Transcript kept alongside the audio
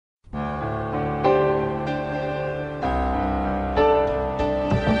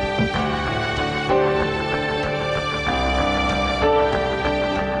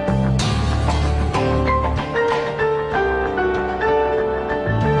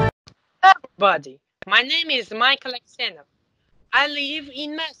everybody. My name is Michael Aksenov. I live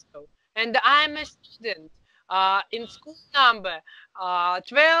in Moscow and I'm a student in school number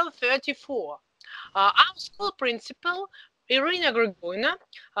 1234. Our school principal, Irina Grigorina,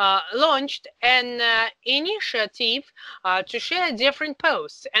 launched an initiative to share different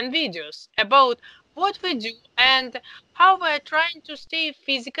posts and videos about what we do and how we're trying to stay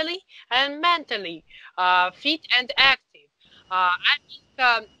physically and mentally fit and active. I think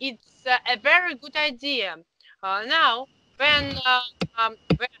it's a very good idea now when the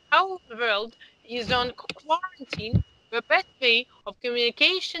whole world is on quarantine. The best way of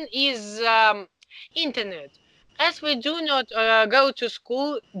communication is internet. As we do not go to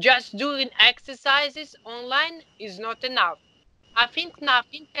school, just doing exercises online is not enough. I think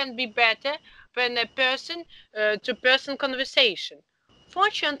nothing can be better than a person-to-person conversation.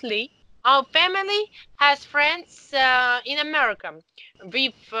 Fortunately, our family has friends in America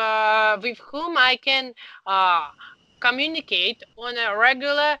with whom I can uh, communicate on a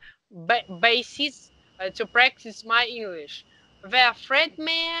regular basis to practice my English. Their friend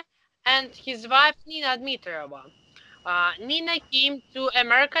Mayor and his wife Nina Dmitrieva. Nina came to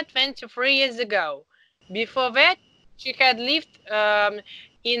America 23 years ago. Before that, she had lived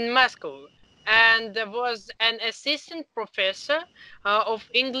in Moscow and was an assistant professor of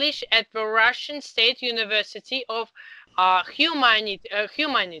English at the Russian State University of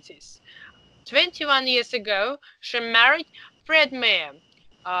Humanities. 21 years ago, she married Fred Mayer.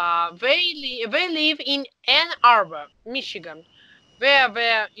 They live in Ann Arbor, Michigan, where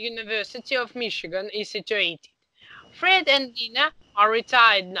the University of Michigan is situated. Fred and Nina are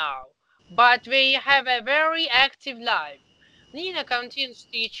retired now, but they have a very active life. Nina continues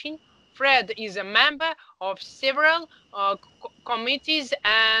teaching. Fred is a member of several committees,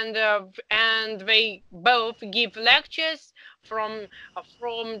 and they both give lectures from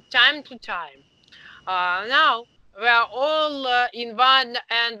time to time. Now we are all in one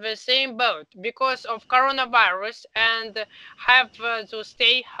and the same boat because of coronavirus and have to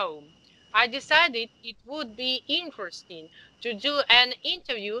stay home. I decided it would be interesting to do an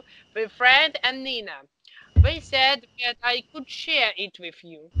interview with Fred and Nina. They said that I could share it with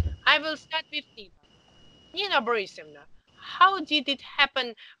you. I will start with Nina. Nina Borisovna, how did it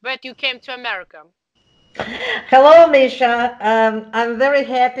happen that you came to America? Hello, Misha. I'm very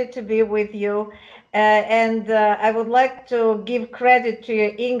happy to be with you. And I would like to give credit to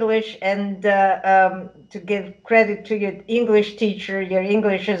your English and to give credit to your English teacher. Your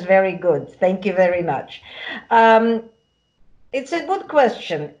English is very good. Thank you very much. Um, it's a good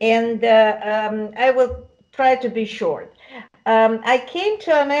question, and I will try to be short. I came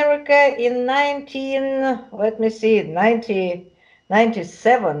to America in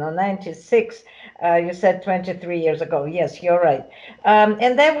 97 or 96. You said 23 years ago. Yes, you're right.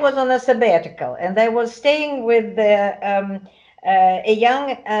 And I was on a sabbatical, and I was staying with a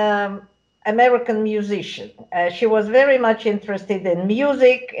young American musician. She was very much interested in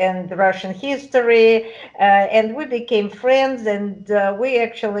music and Russian history, and we became friends, and we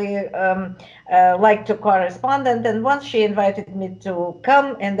actually like to correspond. And once she invited me to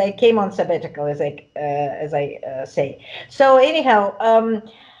come, and I came on sabbatical, as I say. So anyhow,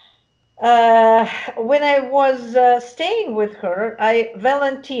 when I was staying with her, I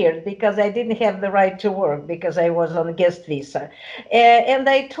volunteered because I didn't have the right to work because I was on a guest visa. And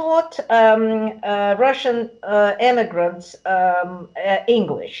I taught Russian immigrants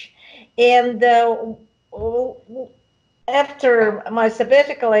English. And after my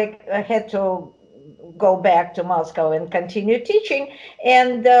sabbatical, I had to go back to Moscow and continue teaching.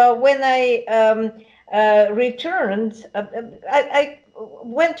 And when I returned, I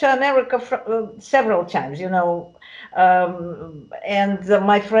went to America several times, and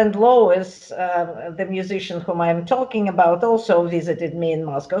my friend Lois, the musician whom I'm talking about, also visited me in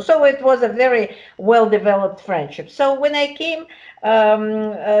Moscow. So it was a very well-developed friendship. So when I came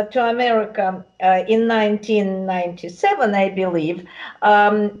to America in 1997, I believe,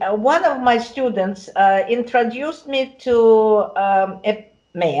 one of my students introduced me to a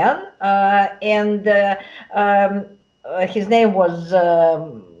man, and his name was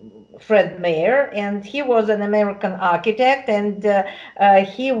Fred Mayer, and he was an American architect, and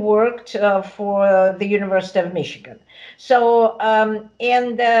he worked for the University of Michigan. So,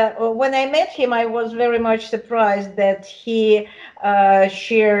 when I met him, I was very much surprised that he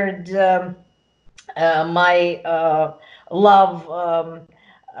shared my love.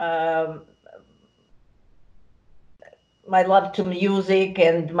 My love to music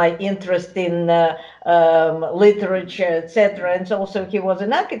and my interest in literature, etc. And also he was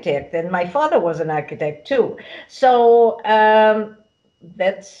an architect, and my father was an architect too. So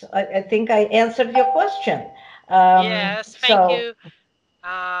I think I answered your question. Yes, thank So you.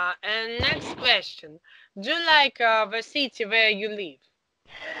 And next question. Do you like the city where you live?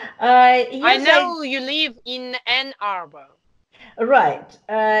 I yes, I know you live in Ann Arbor. right.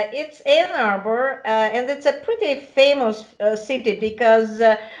 It's Ann Arbor, and it's a pretty famous city because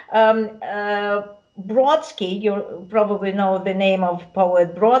Brodsky, you probably know the name of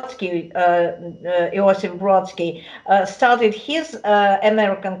poet Brodsky, Iosif Brodsky, started his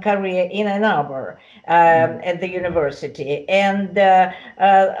American career in Ann Arbor at the university. And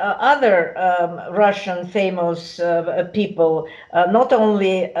other Russian famous people not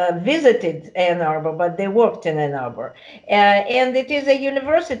only visited Ann Arbor, but they worked in Ann Arbor. And it is a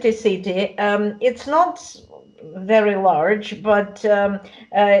university city. It's not very large, but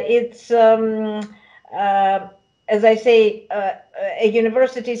it's uh, as I say, a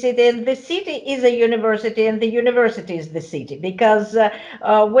university city, and the city is a university, and the university is the city. Because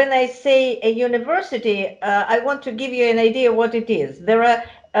when I say a university, I want to give you an idea what it is. There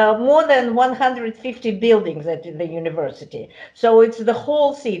are more than 150 buildings at the university. So it's the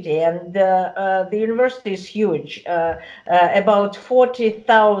whole city, and the university is huge. About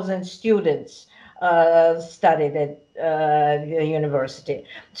 40,000 students studied at the university.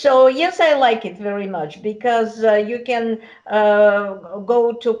 So yes, I like it very much because you can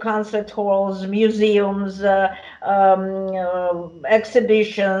go to concert halls, museums,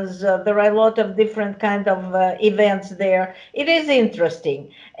 exhibitions. There are a lot of different kind of events there. It is interesting.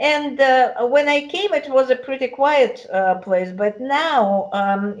 And when I came, it was a pretty quiet place, but now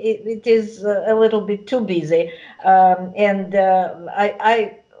it is a little bit too busy. And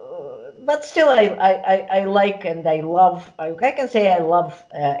but still, I like and I love, I can say I love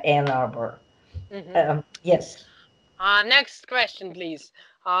Ann Arbor. Hmm. Yes. Next question, please.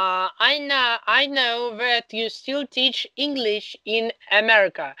 I know that you still teach English in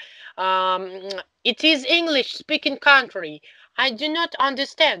America. Um, it is English speaking country. I do not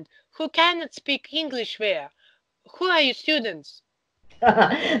understand. Who cannot speak English there? Who are your students?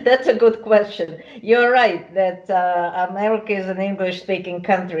 That's a good question. You're right that America is an English-speaking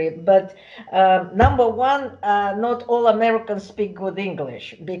country, but number one, not all Americans speak good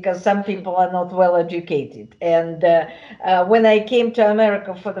English because some Mhm. people are not well educated. And when I came to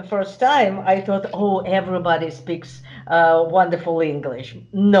America for the first time, I thought, oh, everybody speaks wonderful English.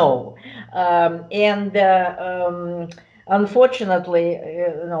 No, and unfortunately,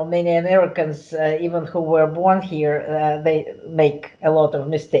 many Americans, even who were born here, they make a lot of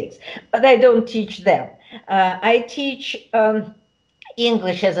mistakes. But I don't teach them. I teach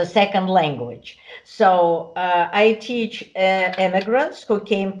English as a second language. So I teach immigrants who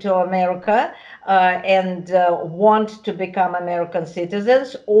came to America and want to become American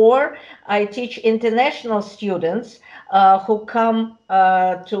citizens, or I teach international students who come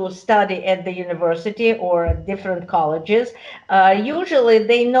to study at the university or different colleges. Usually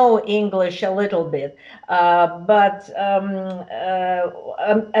they know English a little bit, but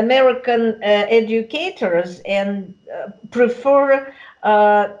American educators and prefer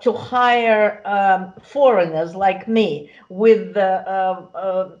to hire foreigners like me with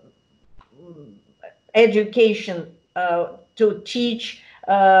education to teach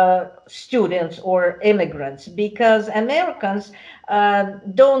students or immigrants because Americans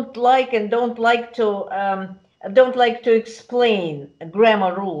don't like to explain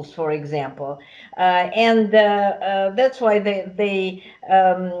grammar rules, for example, and that's why they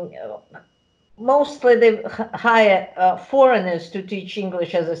mostly they hire foreigners to teach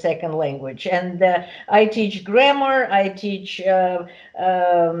English as a second language. And I teach grammar, I teach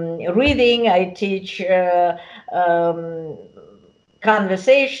reading, I teach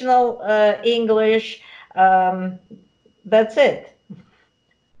conversational English. Um, that's it.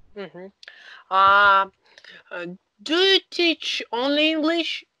 Mhm. Uh, uh, do you teach only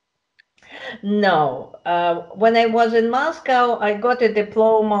English? No. When I was in Moscow, I got a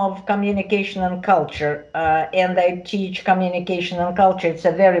diploma of communication and culture, and I teach communication and culture. It's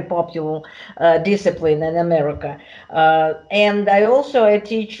a very popular discipline in America. And I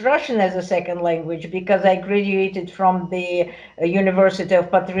teach Russian as a second language because I graduated from the University of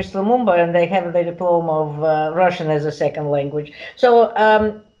Patrice Lumumba, and I have the diploma of Russian as a second language. So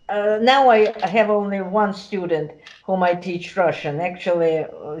now I have only one student whom I teach Russian. Actually,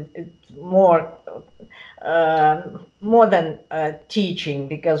 it's more than teaching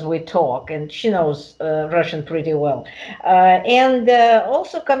because we talk, and she knows Russian pretty well. And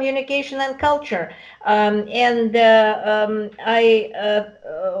also communication and culture. And I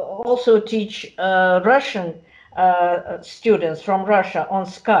also teach Russian students from Russia on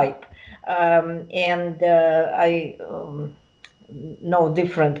Skype. And I no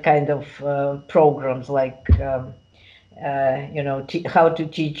different kind of programs like how to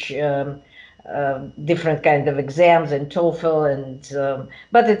teach different kind of exams and TOEFL, and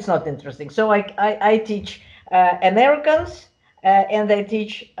but it's not interesting. So I teach Americans, and I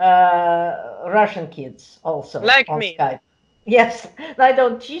teach Russian kids also Like on me. Skype. Yes, I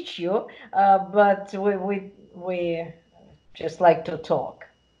don't teach you, but we just like to talk.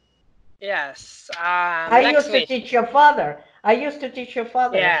 Yes. I Next used to question. teach your father. I used to teach your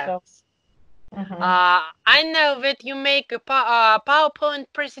father. Yeah. So. Mhm. I know that you make a PowerPoint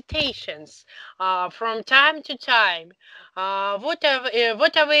presentations from time to time. What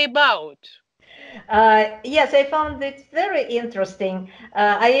are they about? Yes, I found it very interesting.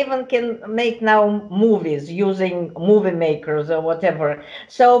 I even can make now movies using movie makers or whatever.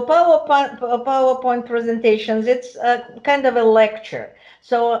 So PowerPoint presentations, it's kind of a lecture.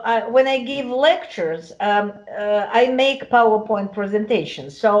 So when I give lectures, I make PowerPoint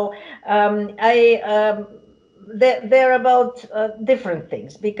presentations. So I they're about different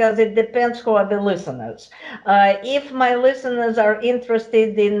things because it depends who are the listeners. If my listeners are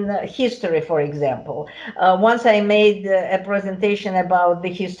interested in history, for example, once I made a presentation about the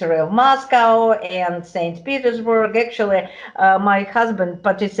history of Moscow and St. Petersburg. Actually, my husband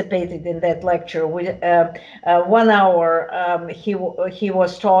participated in that lecture. With 1 hour, he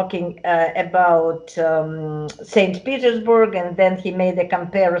was talking about St. Petersburg, and then he made a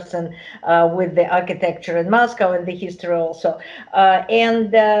comparison with the architecture in Moscow and the history also.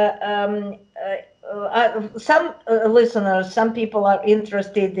 And some listeners, some people are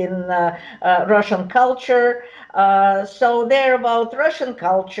interested in Russian culture. So they're about Russian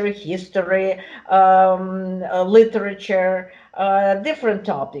culture, history, literature, different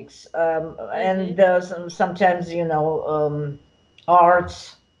topics, Mm-hmm. and sometimes,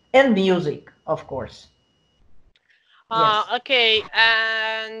 arts and music, of course. Yes. Okay,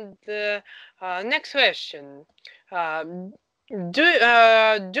 and next question. Um, do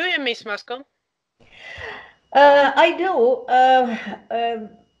you miss Moscow? I do.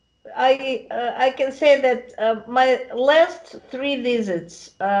 I can say that my last three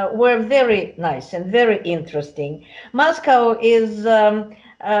visits were very nice and very interesting. Moscow is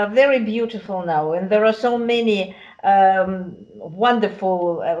very beautiful now, and there are so many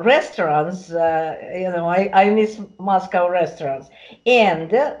wonderful restaurants. I miss Moscow restaurants,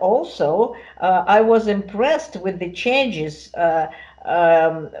 and also I was impressed with the changes.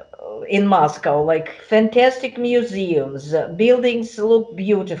 Um, in Moscow, like fantastic museums, buildings look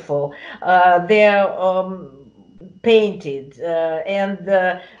beautiful. They're painted, and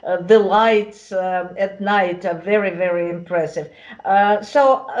the lights at night are very, very impressive.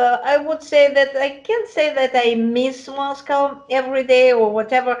 So I would say that I can't say that I miss Moscow every day or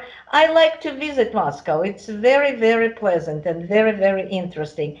whatever. I like to visit Moscow. It's very, very pleasant and very, very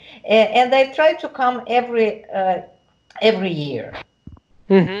interesting. And I try to come every year.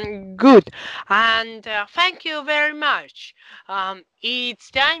 Good, and thank you very much. It's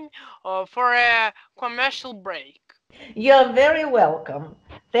time for a commercial break. You're very welcome.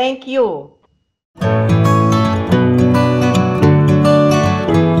 Thank you.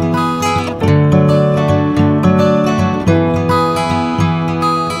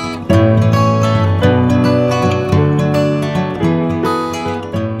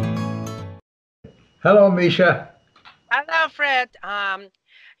 Hello, Misha. Hello, Fred.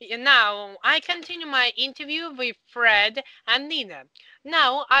 Now I continue my interview with Fred and Nina.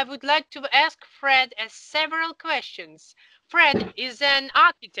 Now I would like to ask Fred several questions. Fred is an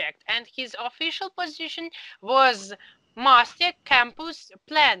architect, and his official position was Master Campus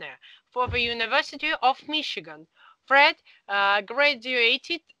Planner for the University of Michigan. Fred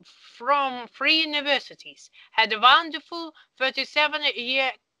graduated from three universities, had a wonderful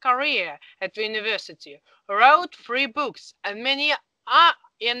 37-year career at the university, wrote three books and many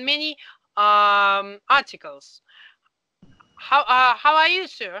articles. How are you,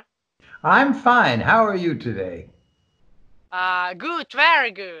 sir? I'm fine. How are you today? Good,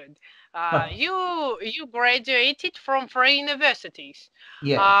 very good. You graduated from three universities.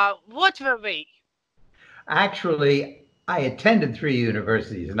 Yes. What were they? Actually, I attended three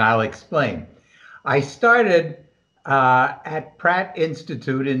universities, and I'll explain. I started at Pratt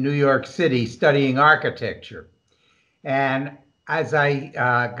Institute in New York City studying architecture. And as I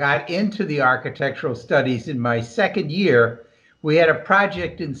got into the architectural studies in my second year, we had a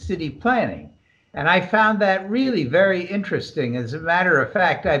project in city planning. And I found that really very interesting. As a matter of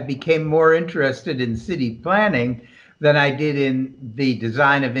fact, I became more interested in city planning than I did in the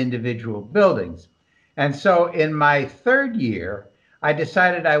design of individual buildings. And so in my third year, I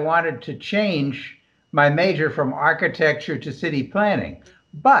decided I wanted to change my major from architecture to city planning.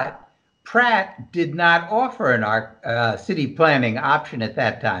 But Pratt did not offer an city planning option at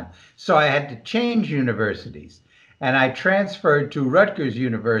that time. So I had to change universities. And I transferred to Rutgers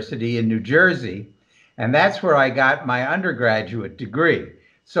University in New Jersey. And that's where I got my undergraduate degree.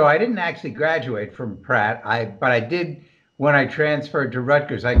 So I didn't actually graduate from Pratt, but I did when I transferred to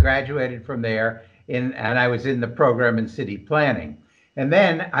Rutgers. I graduated from there and I was in the program in city planning. And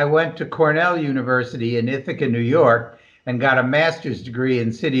then I went to Cornell University in Ithaca, New York, and got a master's degree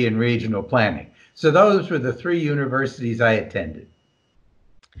in city and regional planning. So those were the three universities I attended.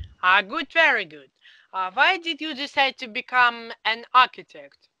 Good, very good. Why did you decide to become an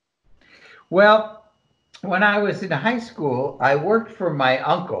architect? Well, when I was in high school, I worked for my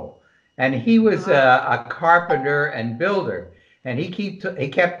uncle, and he was a carpenter and builder. And he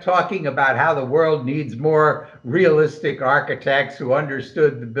kept talking about how the world needs more realistic architects who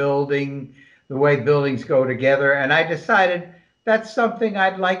understood the building, the way buildings go together. And I decided that's something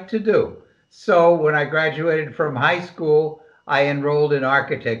I'd like to do. So when I graduated from high school, I enrolled in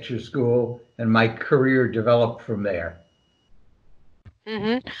architecture school, and my career developed from there.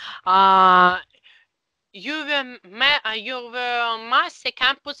 Mm-hmm. Uh, you were master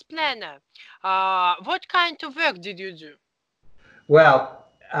campus planner. What kind of work did you do? Well,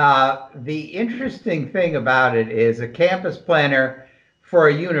 the interesting thing about it is a campus planner for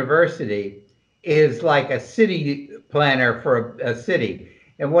a university is like a city planner for a city.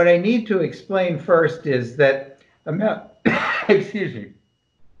 And what I need to explain first is that, excuse me,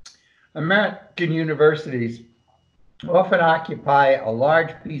 American universities often occupy a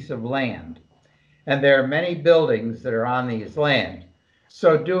large piece of land, and there are many buildings that are on these land.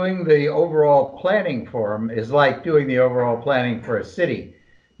 So doing the overall planning for them is like doing the overall planning for a city.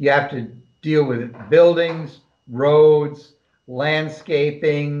 You have to deal with buildings, roads,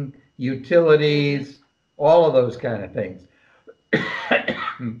 landscaping, utilities, all of those kind of things.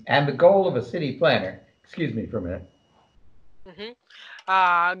 And the goal of a city planner, excuse me for a minute.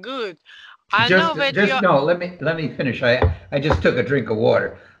 Mm-hmm. Good. I know Just, that just you're. no. Let me finish. I just took a drink of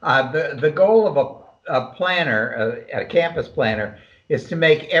water. The goal of a planner, a campus planner, is to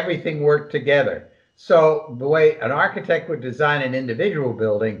make everything work together. So the way an architect would design an individual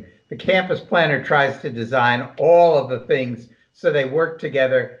building, the campus planner tries to design all of the things so they work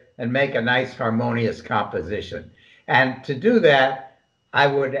together and make a nice harmonious composition. And to do that, I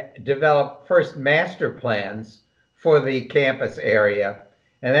would develop first master plans for the campus area,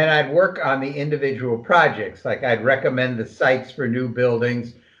 and then I'd work on the individual projects, like I'd recommend the sites for new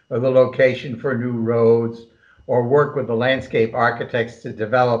buildings or the location for new roads, or work with the landscape architects to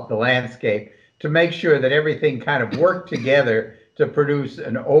develop the landscape to make sure that everything kind of worked together to produce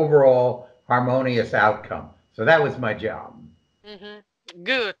an overall harmonious outcome. So that was my job. Mm-hmm.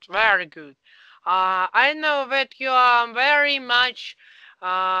 Good, very good. I know that you are very much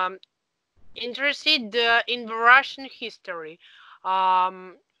um, interested in Russian history.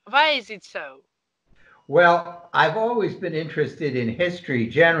 Why is it so? Well, I've always been interested in history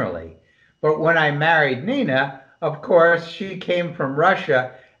generally, but when I married Nina, of course, she came from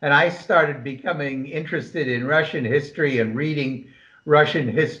Russia, and I started becoming interested in Russian history and reading Russian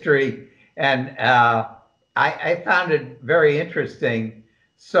history, and I found it very interesting.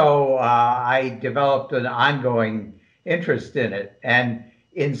 So I developed an ongoing interest in it, and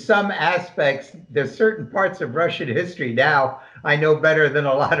in some aspects, there's certain parts of Russian history now I know better than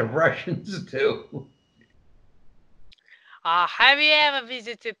a lot of Russians do. Have you ever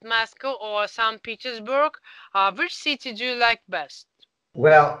visited Moscow or St. Petersburg? Which city do you like best?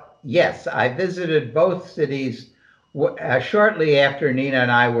 Well, yes, I visited both cities shortly after Nina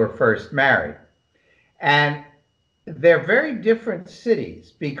and I were first married. And they're very different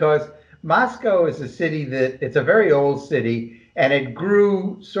cities because Moscow is a city that it's a very old city and it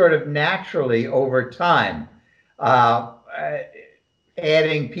grew sort of naturally over time, uh,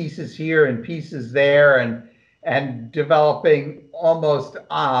 adding pieces here and pieces there and developing almost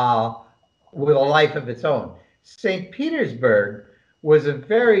with a life of its own. St. Petersburg was a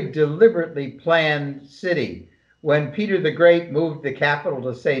very deliberately planned city. When Peter the Great moved the capital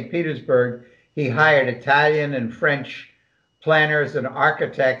to St. Petersburg, he hired Italian and French planners and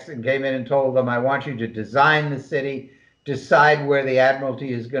architects and came in and told them, I want you to design the city, decide where the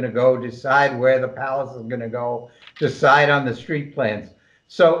Admiralty is going to go, decide where the palace is going to go, decide on the street plans.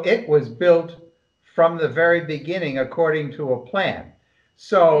 So it was built from the very beginning according to a plan. Mm-hmm.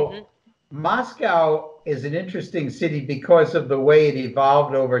 So Moscow is an interesting city because of the way it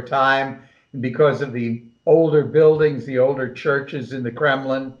evolved over time, and because of the older buildings, the older churches in the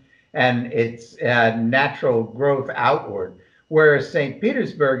Kremlin, and its natural growth outward. Whereas St.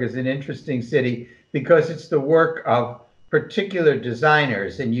 Petersburg is an interesting city because it's the work of particular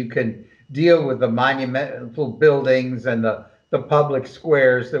designers, and you can deal with the monumental buildings and the public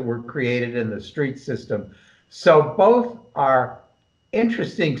squares that were created in the street system. So both are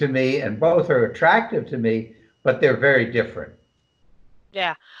interesting to me and both are attractive to me, but they're very different.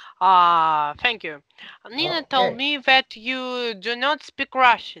 Yeah. Thank you. Nina told Okay, me that you do not speak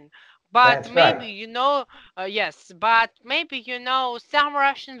Russian, but that's maybe right. you know, yes, but maybe you know some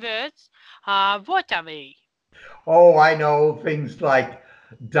Russian words. What are they? Oh, I know things like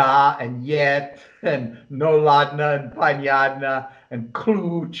da and yet and no ladna and panyadna and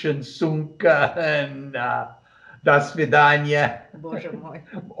kluch and sumka and до свидания. Боже мой.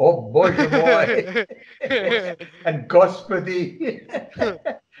 Oh, Боже мой. And Господи.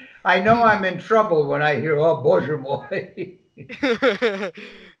 I know I'm in trouble when I hear, oh, Боже мой.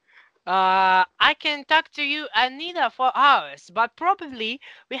 I can talk to you, Anita, for hours, but probably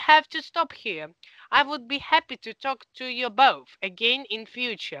we have to stop here. I would be happy to talk to you both again in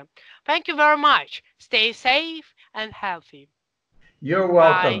future. Thank you very much. Stay safe and healthy. You're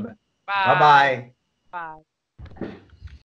Bye. welcome. Bye Bye. bye. Bye.